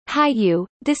Hi you,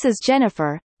 this is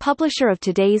Jennifer, publisher of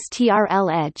today's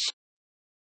TRL Edge.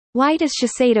 Why does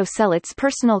Shiseido sell its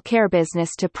personal care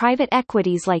business to private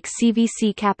equities like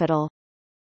CVC Capital?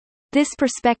 This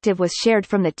perspective was shared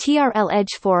from the TRL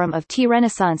Edge forum of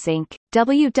T-Renaissance Inc.,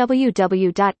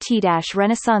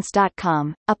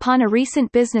 www.t-renaissance.com, upon a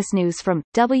recent business news from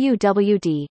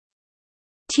WWD.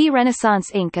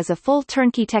 T-Renaissance Inc. is a full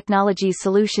turnkey technology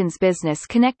solutions business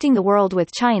connecting the world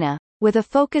with China, with a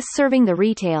focus serving the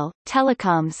retail,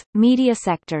 telecoms, media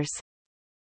sectors.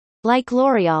 Like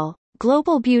L'Oréal,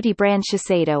 global beauty brand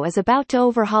Shiseido is about to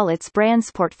overhaul its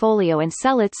brand's portfolio and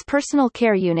sell its personal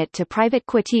care unit to private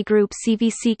equity group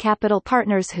CVC Capital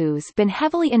Partners, who's been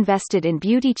heavily invested in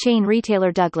beauty chain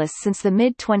retailer Douglas since the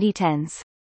mid-2010s.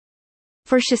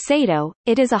 For Shiseido,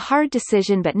 it is a hard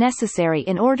decision but necessary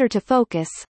in order to focus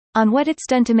on what it's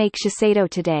done to make Shiseido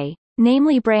today,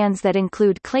 namely brands that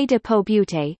include Clé de Peau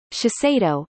Beauté,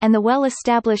 Shiseido, and the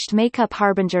well-established makeup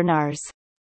harbinger NARS.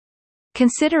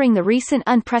 Considering the recent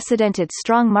unprecedented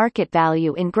strong market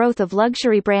value in growth of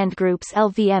luxury brand groups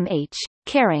LVMH,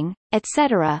 Kering,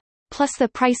 etc., plus the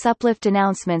price uplift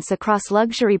announcements across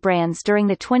luxury brands during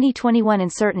the 2021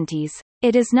 uncertainties,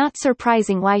 it is not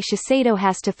surprising why Shiseido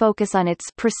has to focus on its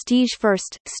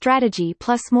prestige-first strategy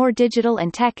plus more digital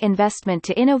and tech investment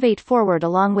to innovate forward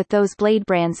along with those blade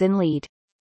brands in lead.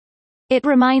 It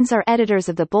reminds our editors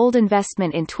of the bold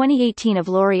investment in 2018 of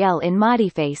L'Oréal in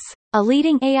Modiface, a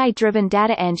leading AI-driven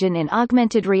data engine in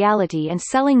augmented reality, and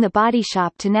selling The Body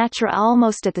Shop to Natura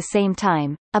almost at the same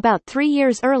time, about 3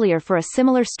 years earlier for a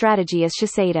similar strategy as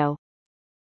Shiseido.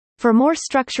 For more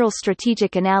structural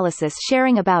strategic analysis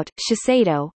sharing about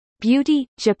Shiseido, Beauty,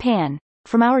 Japan,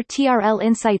 from our TRL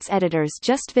Insights editors,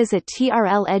 just visit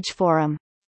TRL Edge Forum.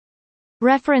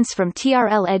 Reference from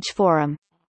TRL Edge Forum.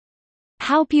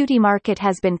 How beauty market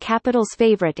has been capital's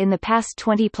favorite in the past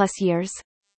 20-plus years?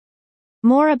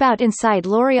 More about inside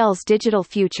L'Oréal's digital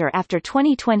future after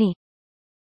 2020.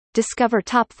 Discover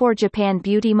top 4 Japan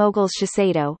beauty moguls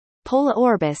Shiseido, Pola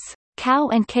Orbis, Kao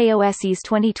and KOSE's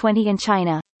 2020 in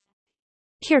China.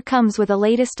 Here comes with a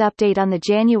latest update on the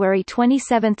January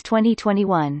 27,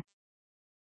 2021.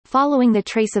 Following the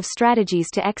trace of strategies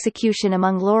to execution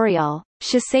among L'Oréal,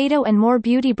 Shiseido and more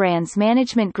beauty brands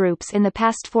management groups in the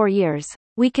past 4 years,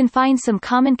 we can find some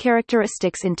common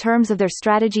characteristics in terms of their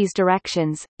strategies'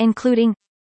 directions, including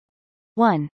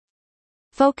 1.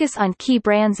 Focus on key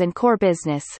brands and core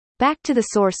business. Back to the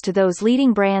source, to those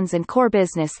leading brands and core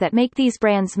business that make these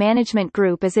brands management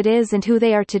group as it is and who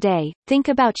they are today. Think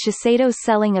about Shiseido's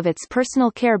selling of its personal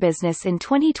care business in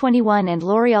 2021 and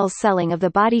L'Oréal's selling of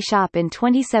The Body Shop in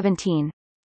 2017.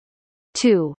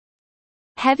 2.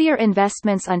 Heavier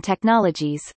investments on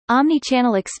technologies,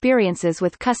 omni-channel experiences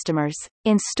with customers,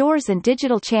 in stores and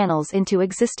digital channels into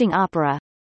existing opera.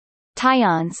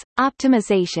 Tie-ons,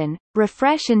 optimization,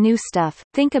 refresh and new stuff.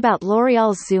 Think about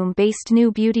L'Oréal's Zoom-based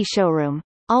new beauty showroom,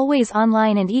 always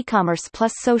online and e-commerce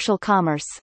plus social commerce,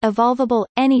 evolvable,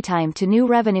 anytime to new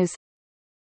revenues.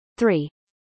 3.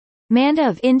 Manda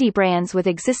of indie brands with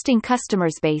existing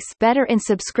customers base better in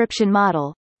subscription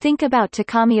model. Think about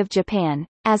Takami of Japan,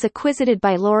 as acquisited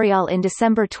by L'Oréal in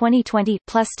December 2020,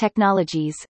 plus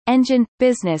technologies, engine,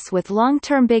 business with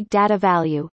long-term big data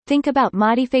value. Think about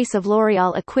Modiface of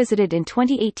L'Oréal acquisited in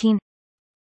 2018.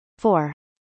 4.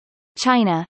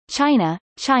 China, China,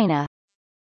 China.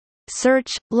 Search,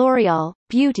 L'Oréal,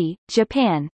 Beauty,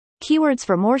 Japan. Keywords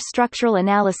for more structural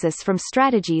analysis from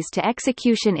strategies to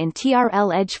execution in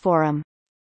TRL Edge Forum.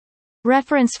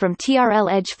 Reference from TRL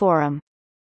Edge Forum.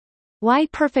 Why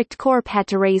Perfect Corp had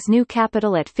to raise new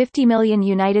capital at $50 million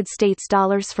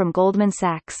from Goldman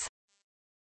Sachs.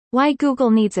 Why Google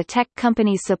needs a tech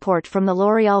company's support from the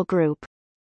L'Oréal Group.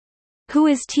 Who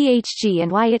is THG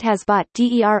and why it has bought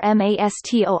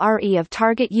DERMASTORE of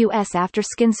Target US after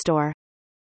SkinStore.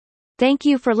 Thank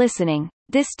you for listening.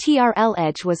 This TRL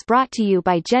Edge was brought to you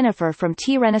by Jennifer from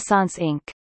T-Renaissance Inc.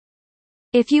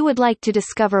 If you would like to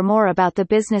discover more about the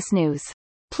business news,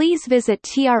 please visit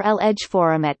TRL Edge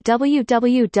Forum at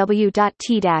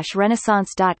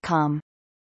www.t-renaissance.com.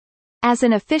 As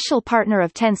an official partner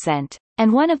of Tencent,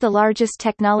 and one of the largest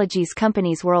technologies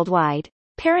companies worldwide,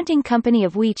 parenting company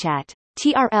of WeChat,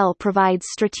 TRL provides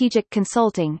strategic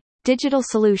consulting, digital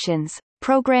solutions,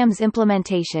 programs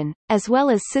implementation, as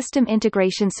well as system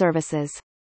integration services.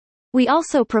 We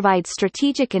also provide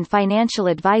strategic and financial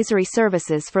advisory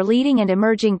services for leading and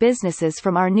emerging businesses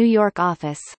from our New York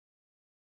office.